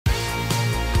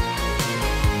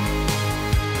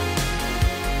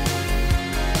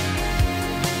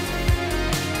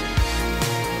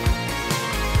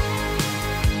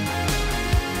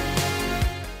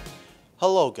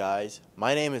Hello guys,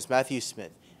 my name is Matthew Smith,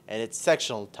 and it's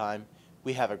sectional time.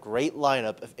 We have a great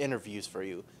lineup of interviews for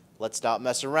you. Let's not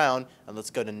mess around, and let's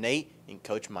go to Nate and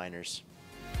Coach Miners.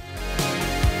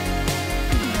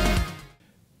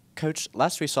 Coach,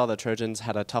 last we saw the Trojans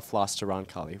had a tough loss to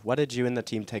Roncalli. What did you and the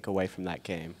team take away from that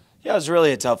game? Yeah, it was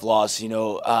really a tough loss. We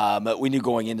knew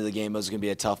going into the game it was going to be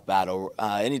a tough battle.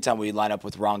 Anytime we line up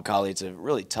with Roncalli, it's a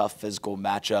really tough physical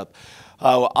matchup.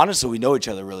 Honestly, we know each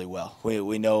other really well.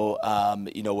 We know,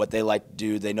 what they like to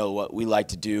do. They know what we like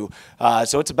to do.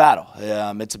 So it's a battle.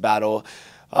 It's a battle.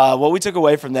 What we took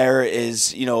away from there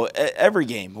is, every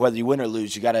game, whether you win or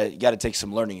lose, you gotta take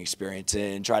some learning experience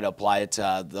and try to apply it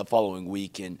the following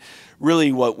week. And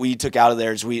really, what we took out of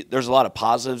there is there's a lot of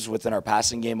positives within our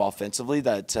passing game offensively.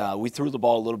 That we threw the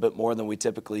ball a little bit more than we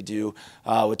typically do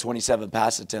with 27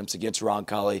 pass attempts against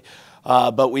Roncalli.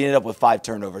 But we ended up with 5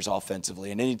 turnovers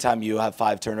offensively. And anytime you have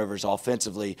 5 turnovers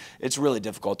offensively, it's really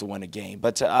difficult to win a game.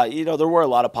 But, there were a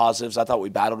lot of positives. I thought we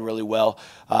battled really well.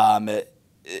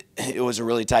 It was a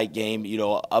really tight game,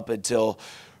 up until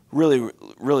really,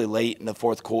 really late in the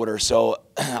fourth quarter. So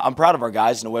I'm proud of our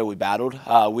guys in the way we battled.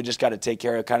 We just got to take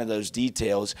care of kind of those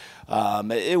details.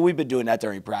 We've been doing that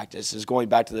during practice, is going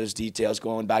back to those details,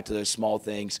 going back to those small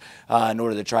things in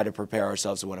order to try to prepare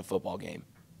ourselves to win a football game.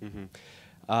 Mm-hmm.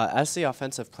 As the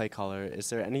offensive play caller, is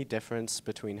there any difference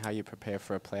between how you prepare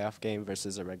for a playoff game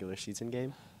versus a regular season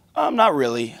game? Not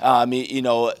really.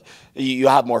 You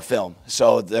have more film,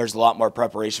 so there's a lot more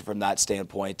preparation from that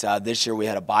standpoint. This year we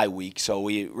had a bye week, so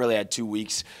we really had 2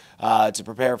 weeks to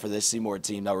prepare for this Seymour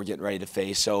team that we're getting ready to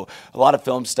face. So a lot of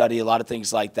film study, a lot of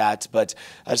things like that. But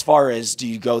as far as do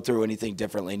you go through anything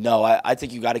differently, no. I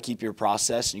think you got to keep your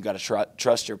process, and you got to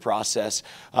trust your process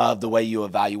of the way you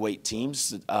evaluate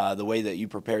teams, the way that you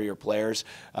prepare your players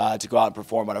to go out and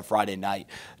perform on a Friday night.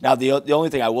 Now, the only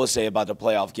thing I will say about the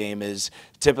playoff game is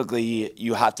typically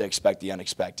you have to expect the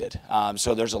unexpected.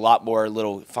 So there's a lot more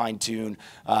little fine-tuned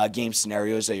game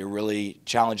scenarios that you're really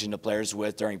challenging the players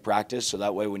with during practice. So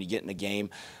that way when you get in a game,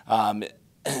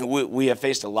 we have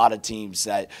faced a lot of teams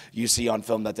that you see on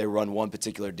film that they run one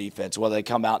particular defense. Well, they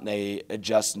come out and they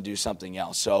adjust and do something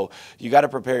else. So you got to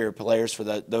prepare your players for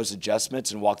those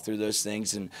adjustments and walk through those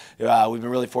things. And we've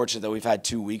been really fortunate that we've had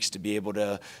 2 weeks to be able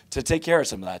to take care of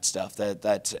some of that stuff.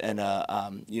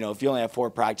 If you only have 4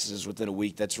 practices within a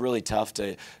week, that's really tough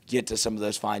to get to some of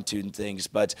those fine-tuned things.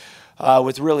 But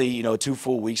with really 2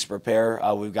 full weeks to prepare,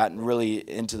 we've gotten really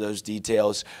into those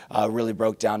details. Really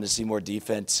broke down the Seymour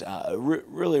defense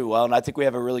really well, and I think we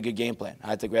have a really good game plan.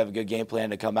 I think we have a good game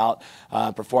plan to come out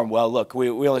and perform well. Look, we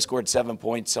only scored 7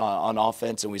 points on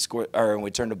offense, and we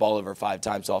turned the ball over 5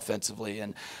 times offensively,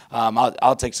 and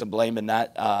I'll take some blame in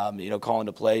that. Calling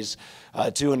the plays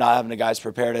too, and not having the guys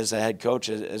prepared as a head coach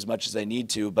as much as they need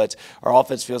to. But our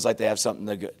offense feels like they have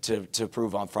something to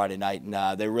prove on Friday night,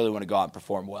 and they really want to go out and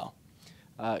perform well.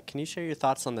 Can you share your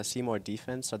thoughts on the Seymour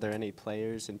defense? Are there any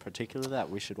players in particular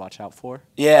that we should watch out for?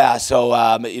 Yeah,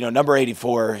 so, number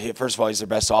 84, first of all, he's their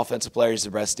best offensive player. He's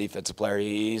their best defensive player.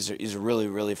 He's a really,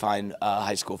 really fine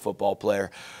high school football player.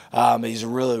 He's a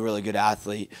really, really good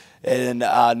athlete. And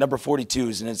number 42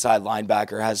 is an inside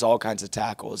linebacker, has all kinds of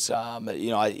tackles.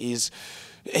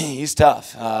 He's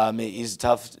tough. He's a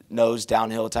tough-nosed,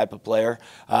 downhill type of player.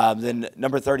 Then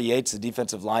number 38 is the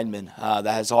defensive lineman that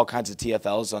has all kinds of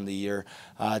TFLs on the year,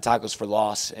 tackles for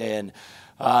loss. And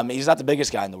he's not the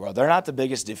biggest guy in the world. They're not the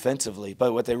biggest defensively,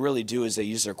 but what they really do is they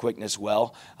use their quickness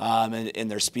well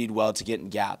and their speed well to get in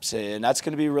gaps. And that's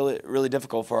going to be really, really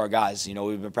difficult for our guys.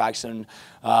 We've been practicing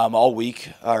all week,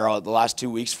 or the last 2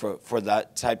 weeks for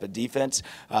that type of defense.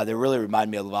 They really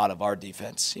remind me a lot of our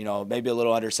defense. Maybe a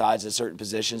little undersized at certain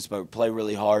positions, but play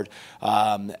really hard,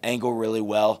 angle really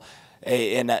well.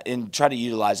 And try to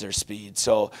utilize their speed.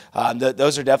 So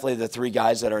those are definitely the 3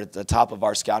 guys that are at the top of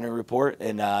our scouting report.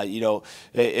 And,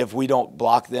 if we don't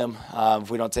block them, if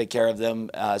we don't take care of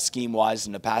them scheme-wise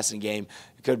in the passing game,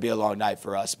 it could be a long night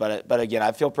for us. But again,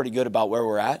 I feel pretty good about where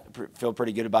we're at, feel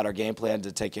pretty good about our game plan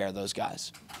to take care of those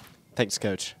guys. Thanks,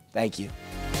 Coach. Thank you.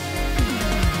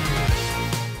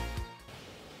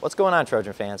 What's going on,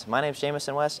 Trojan fans? My name's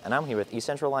Jamison West, and I'm here with East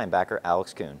Central linebacker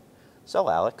Alex Kuhn. So,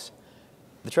 Alex,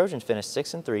 the Trojans finished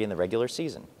 6-3 in the regular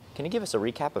season. Can you give us a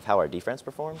recap of how our defense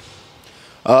performed?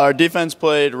 Our defense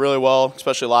played really well,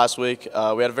 especially last week.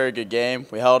 We had a very good game.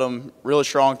 We held them really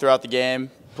strong throughout the game,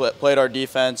 played our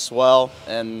defense well,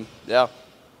 and yeah.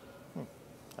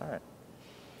 All right.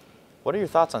 What are your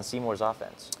thoughts on Seymour's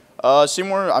offense?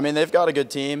 Seymour, they've got a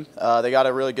good team. They got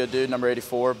a really good dude, number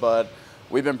 84, but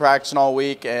we've been practicing all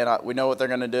week, and we know what they're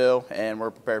going to do, and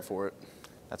we're prepared for it.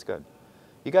 That's good.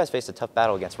 You guys faced a tough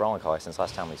battle against Roncalli since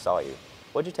last time we saw you.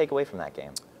 What did you take away from that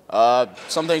game?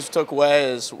 Some things we took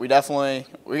away is we got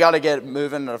to get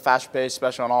moving at a faster pace,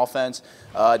 especially on offense.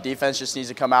 Defense just needs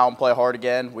to come out and play hard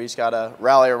again. We just got to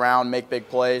rally around, make big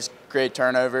plays, create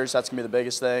turnovers. That's going to be the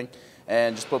biggest thing,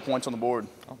 and just put points on the board.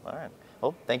 Oh, all right.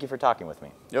 Well, thank you for talking with me.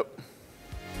 Yep.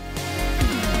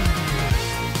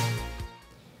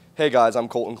 Hey guys, I'm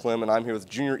Colton Clem, and I'm here with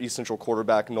junior East Central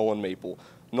quarterback Nolan Maple.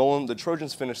 Nolan, the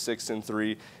Trojans finished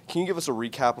 6-3. Can you give us a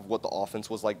recap of what the offense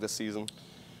was like this season?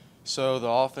 So the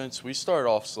offense, we started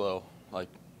off slow. Like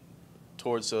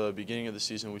towards the beginning of the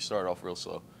season, we started off real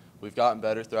slow. We've gotten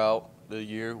better throughout the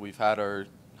year. We've had our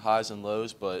highs and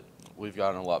lows, but we've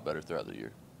gotten a lot better throughout the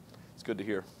year. It's good to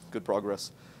hear. Good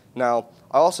progress. Now,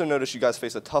 I also noticed you guys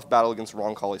faced a tough battle against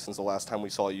Roncalli since the last time we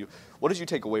saw you. What did you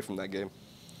take away from that game?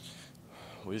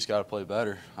 We just got to play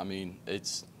better. I mean,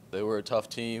 they were a tough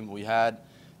team. We had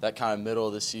that kind of middle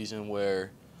of the season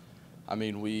where, I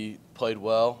mean, we played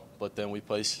well, but then we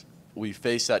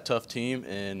faced that tough team,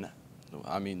 and,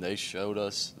 I mean, they showed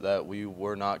us that we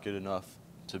were not good enough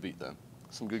to beat them.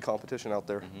 Some good competition out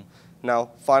there. Mm-hmm.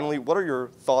 Now, finally, what are your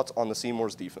thoughts on the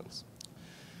Seymour's defense?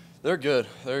 They're good.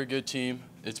 They're a good team.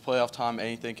 It's playoff time.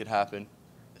 Anything could happen.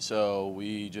 So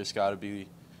we just got to be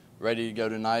ready to go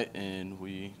tonight, and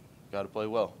we got to play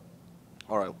well.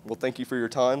 All right. Well, thank you for your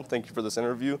time. Thank you for this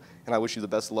interview, and I wish you the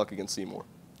best of luck against Seymour.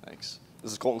 Thanks.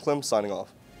 This is Colton Clem signing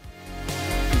off.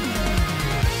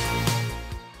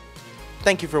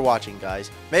 Thank you for watching,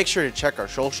 guys. Make sure to check our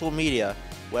social media.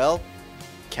 Well,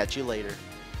 catch you later.